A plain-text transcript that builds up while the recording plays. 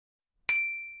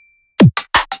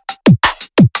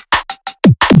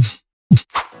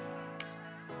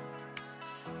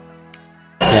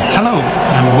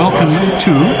to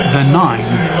the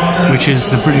 9, which is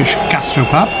the British gastro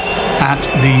pub at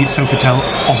the Sofitel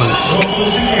Obelisk.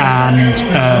 And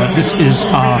this is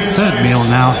our third meal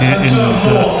now here in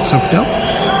the Sofitel.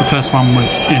 The first one was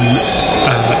in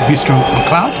Bistro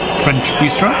MacLeod, French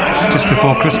bistro, just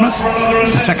before Christmas.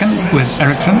 The second, with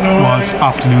Ericsson, was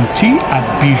afternoon tea at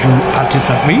Bijou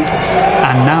Patisserie.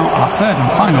 And now our third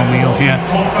and final meal here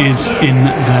is in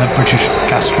the British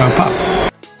gastro pub.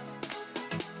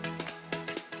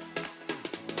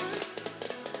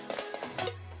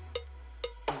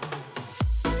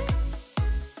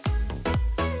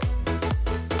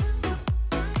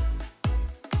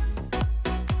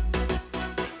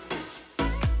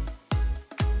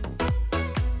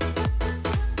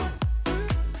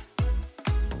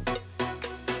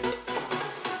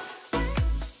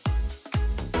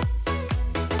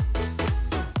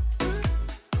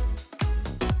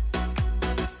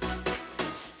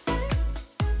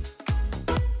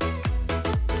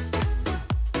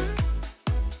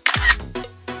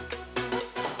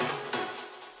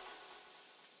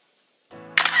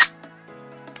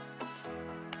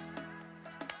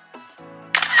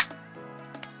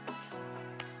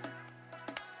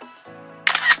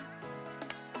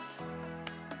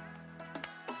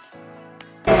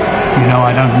 You know,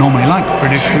 I don't normally like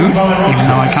British food, even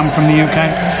though I come from the UK,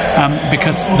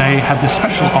 because they had this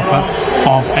special offer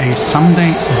of a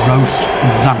Sunday roast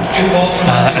lunch,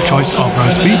 a choice of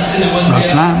roast beef,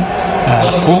 roast lamb,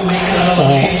 pork,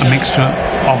 or a mixture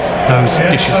of those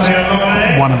dishes.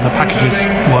 One of the packages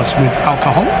was with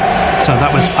alcohol, so that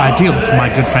was ideal for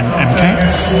my good friend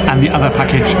MK, and the other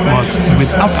package was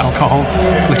without alcohol,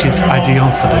 which is ideal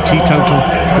for the teetotal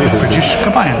British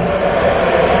Cabayan.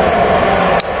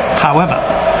 However,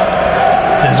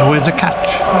 there's always a catch.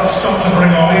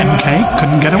 MK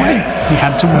couldn't get away. He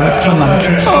had to work for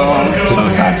lunch. Oh, so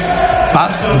sad.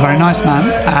 But the very nice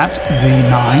man at the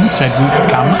 9 said we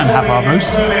could come and have our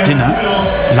roast dinner,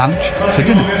 lunch for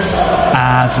dinner,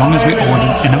 as long as we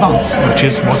ordered in advance, which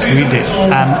is what we did.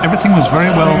 And everything was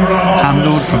very well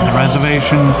handled, from the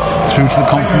reservation through to the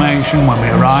confirmation. When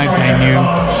we arrived, they knew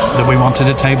that we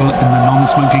wanted a table in the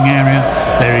non-smoking area.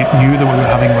 They knew that we were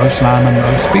having roast lamb and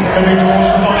roast beef.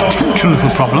 The potential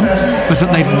little problem was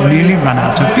that they'd nearly run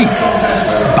out of beef.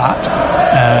 But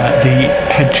the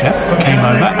head chef came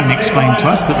over and explained to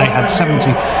us that they had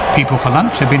 70 people for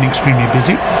lunch. They'd been extremely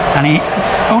busy, and he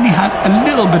only had a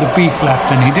little bit of beef left,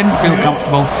 and he didn't feel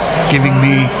comfortable giving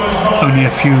me only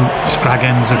a few scrag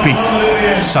ends of beef.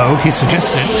 So he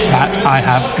suggested that I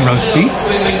have roast beef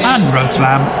and roast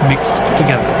lamb mixed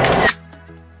together.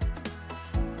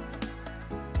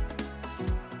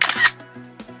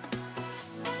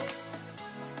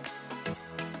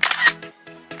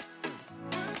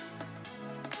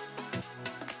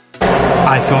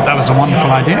 I thought that was a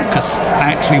wonderful idea, because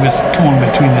I actually was torn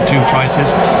between the two choices.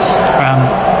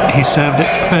 He served it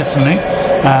personally.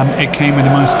 It came with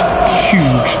the most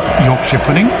huge Yorkshire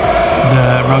pudding.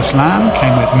 The roast lamb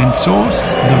came with mint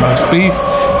sauce. The roast beef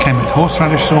came with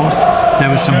horseradish sauce.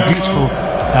 There was some beautiful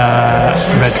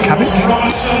red cabbage.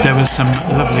 There was some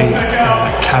lovely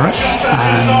carrots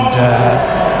and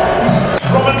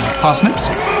parsnips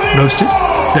roasted.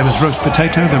 There was roast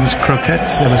potato, there was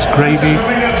croquettes, there was gravy.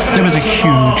 There was a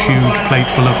huge, huge plate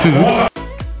full of food.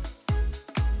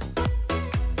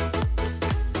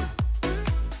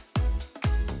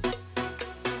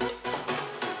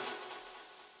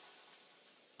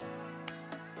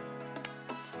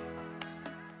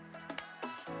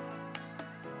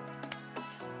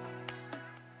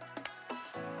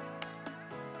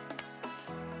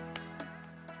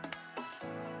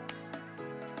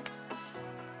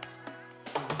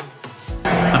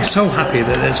 I'm so happy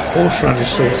that there's horseradish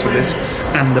sauce with this,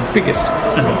 and the biggest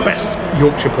and the best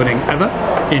Yorkshire pudding ever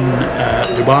in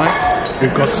Dubai.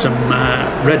 We've got some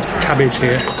red cabbage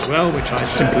here as well, which I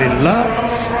simply love,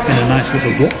 in a nice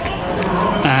little block,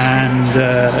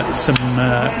 and some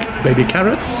baby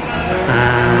carrots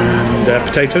and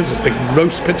potatoes. There's big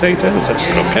roast potatoes, there's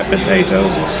croquette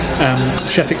potatoes. The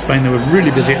chef explained they were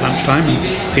really busy at lunchtime, and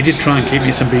he did try and keep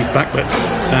me some beef back, but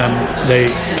they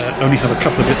only have a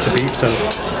couple of bits of beef, so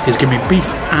he's giving me beef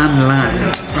and lamb.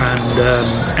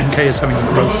 And MK is having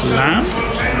roast lamb,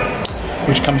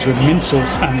 which comes with mint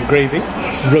sauce and gravy,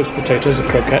 roast potatoes, a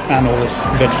croquette, and all this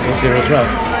vegetables here as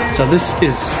well. So this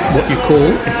is what you call,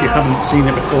 if you haven't seen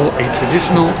it before, a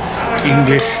traditional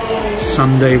English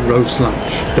Sunday roast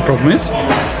lunch. The problem is,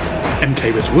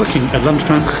 MK was working at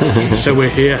lunchtime, so we're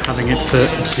here having it for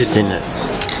dinner,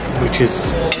 which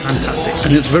is fantastic.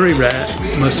 And it's very rare.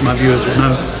 Most of my viewers will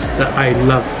know that I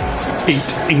love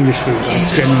eat English food.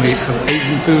 I generally have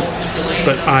Asian food,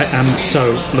 but I am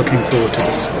so looking forward to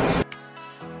this.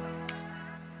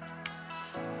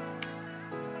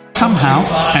 somehow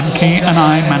MK and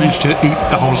I managed to eat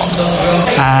the whole lot.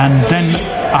 And then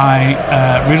I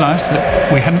realised that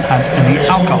we hadn't had any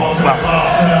alcohol. Well,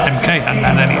 MK hadn't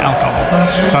had any alcohol.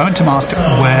 So I went to him, asked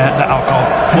where the alcohol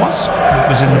was, what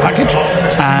was in the package,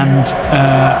 and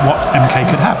what MK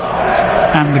could have.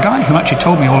 And the guy who actually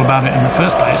told me all about it in the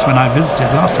first place when I visited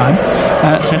last time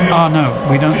said, "Oh no,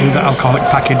 we don't do the alcoholic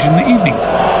package in the evening.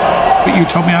 But you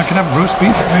told me I could have roast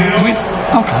beef with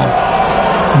alcohol."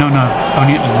 No,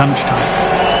 only at lunchtime.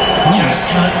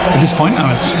 At this point I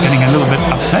was getting a little bit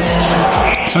upset.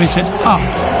 So he said,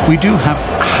 we do have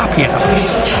happy hour.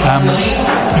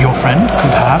 Your friend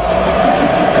could have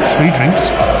 3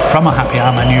 drinks from a happy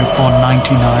hour menu for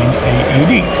 99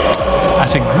 AED. I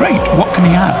said, great, what can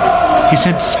he have? He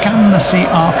said, scan the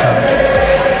CR code.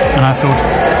 And I thought,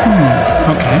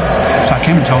 okay. So I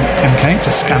came and told MK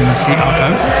to scan the CR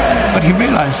code, but he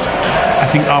realised, I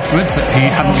think afterwards, that he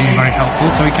hadn't been very helpful,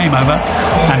 so he came over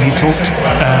and he talked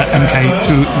MK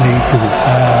through the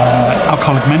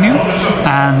alcoholic menu,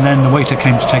 and then the waiter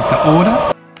came to take the order.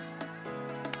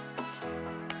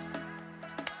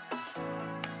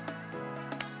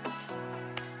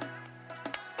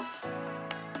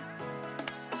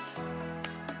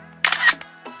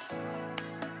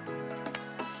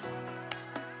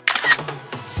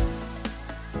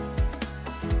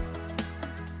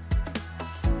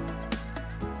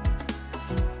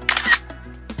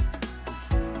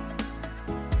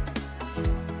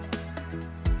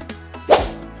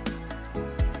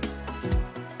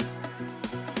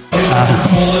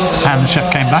 And the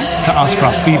chef came back to ask for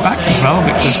our feedback as well,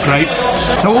 which was great.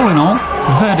 So all in all,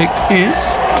 verdict is,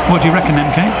 what do you reckon,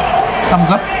 MK?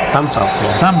 Thumbs up? Thumbs up,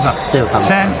 yeah. Thumbs up. Still thumbs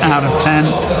 10 out of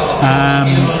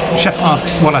 10. Chef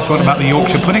asked what I thought about the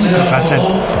Yorkshire pudding, because I said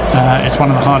it's one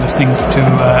of the hardest things to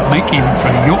make, even for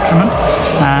a Yorkshireman.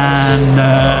 And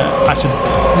I said,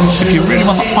 if you really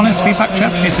want the honest feedback,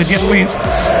 chef, he said, yes please.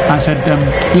 I said, a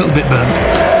little bit burnt.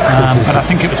 But I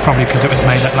think it was probably because it was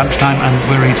made at lunchtime and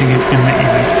we're eating it in the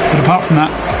evening. But apart from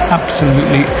that,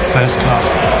 absolutely first class.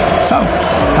 So,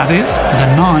 that is the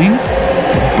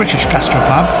 9 British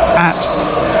gastropub at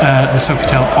the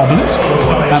Sofitel Obelisk.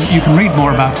 You can read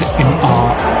more about it in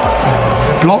our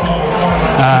blog,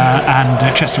 and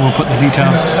Chester will put the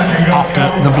details after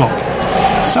the vlog.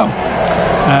 So,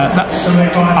 that's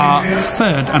our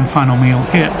 3rd and final meal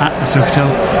here at the Sofitel.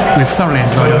 We've thoroughly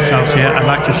enjoyed ourselves here. I'd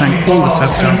like to thank all the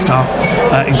Sofitel staff,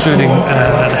 including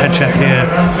the head chef here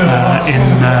in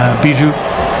Bijou,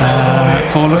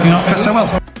 for looking after us so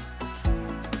well.